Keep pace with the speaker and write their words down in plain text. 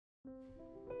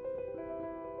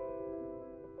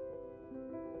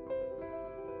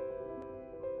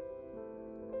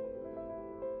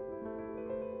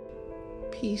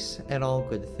peace and all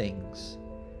good things.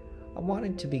 I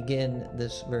wanted to begin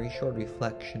this very short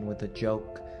reflection with a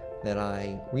joke that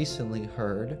I recently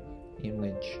heard, in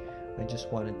which I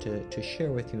just wanted to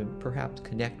share with you and perhaps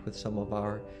connect with some of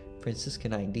our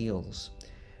Franciscan ideals.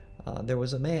 There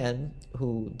was a man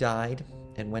who died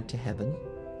and went to heaven,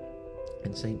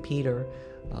 and St. Peter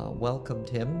welcomed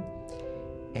him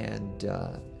and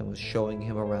was showing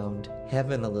him around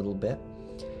heaven a little bit,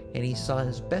 and he saw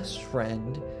his best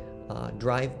friend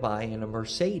drive by in a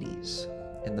Mercedes,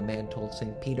 and the man told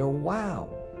St. Peter, "Wow,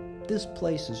 this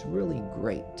place is really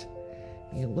great.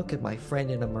 You look at my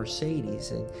friend in a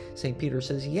Mercedes." And St. Peter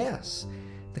says, "Yes,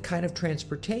 the kind of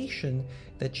transportation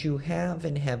that you have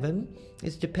in heaven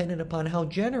is dependent upon how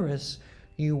generous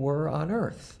you were on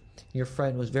earth. Your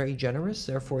friend was very generous,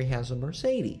 therefore he has a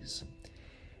Mercedes."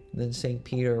 And then St.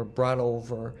 Peter brought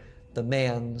over the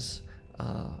man's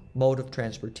mode of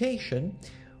transportation,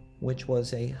 which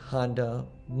was a Honda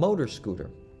motor scooter.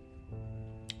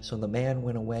 So the man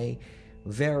went away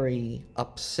very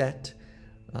upset,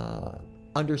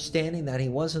 understanding that he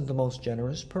wasn't the most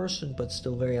generous person, but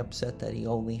still very upset that he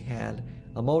only had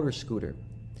a motor scooter.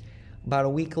 About a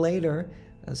week later,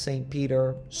 St.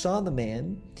 Peter saw the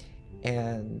man,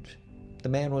 and the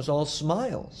man was all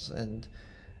smiles. And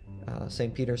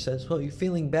St. Peter says, "Well, you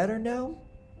feeling better now?"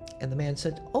 And the man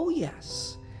said, "Oh,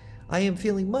 yes. I am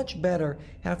feeling much better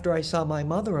after I saw my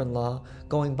mother-in-law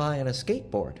going by on a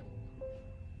skateboard."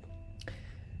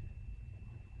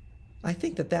 I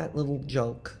think that little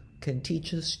joke can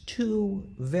teach us two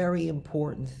very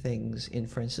important things in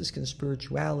Franciscan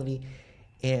spirituality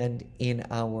and in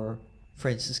our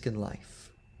Franciscan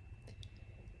life.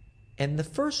 And the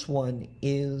first one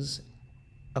is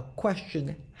a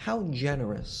question: how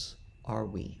generous are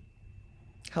we?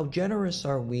 How generous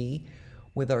are we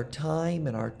with our time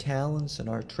and our talents and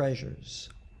our treasures?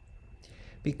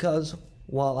 Because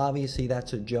while obviously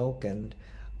that's a joke, and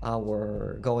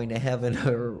our going to heaven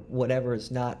or whatever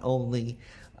is not only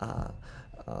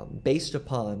based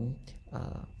upon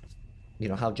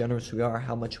how generous we are,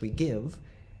 how much we give,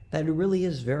 that it really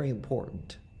is very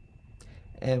important.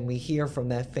 And we hear from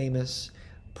that famous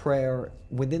prayer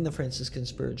within the Franciscan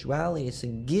spirituality, it's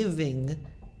in giving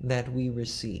that we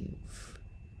receive.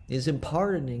 It is in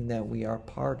pardoning that we are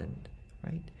pardoned,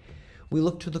 right? We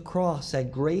look to the cross,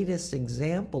 that greatest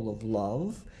example of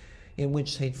love, in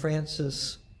which St.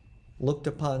 Francis looked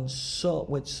upon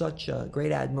with such a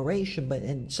great admiration,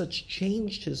 and such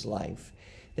changed his life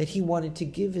that he wanted to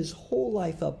give his whole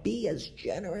life up, be as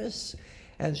generous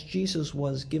as Jesus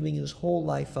was, giving his whole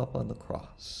life up on the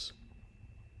cross.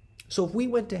 So if we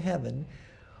went to heaven,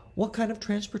 what kind of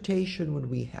transportation would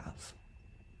we have?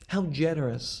 How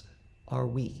generous are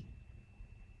we?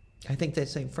 I think that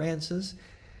St. Francis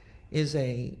is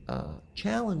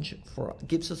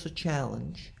gives us a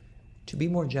challenge to be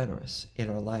more generous in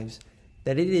our lives,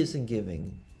 that it is in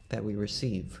giving that we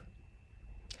receive.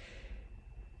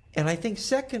 And I think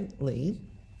secondly,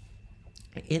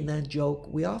 in that joke,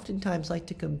 we oftentimes like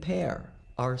to compare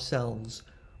ourselves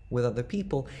with other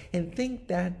people and think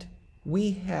that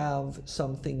we have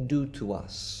something due to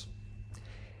us.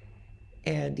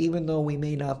 And even though we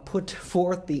may not put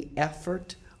forth the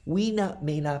effort, we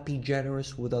may not be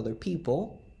generous with other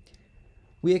people,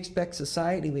 we expect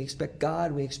society, we expect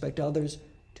God, we expect others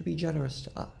to be generous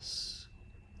to us.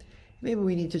 Maybe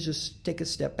we need to just take a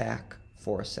step back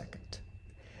for a second.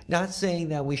 Not saying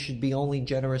that we should be only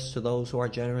generous to those who are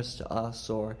generous to us,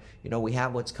 or, we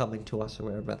have what's coming to us or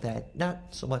whatever about that. Not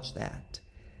so much that.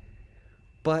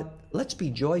 But let's be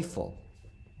joyful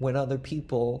when other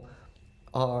people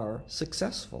are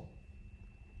successful.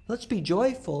 Let's be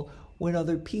joyful when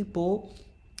other people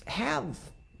have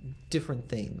different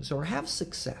things or have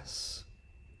success.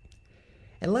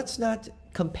 And let's not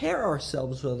compare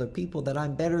ourselves with other people, that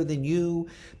I'm better than you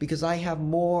because I have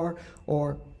more,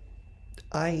 or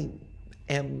I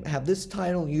have this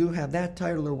title, you have that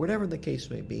title, or whatever the case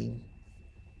may be.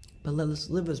 But let us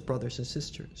live as brothers and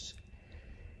sisters,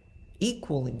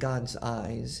 equal in God's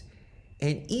eyes,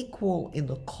 and equal in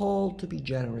the call to be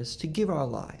generous, to give our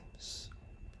lives.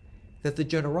 That the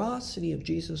generosity of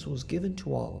Jesus was given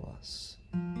to all of us.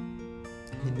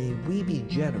 And may we be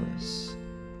generous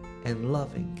and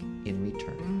loving in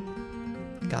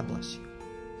return. God bless you.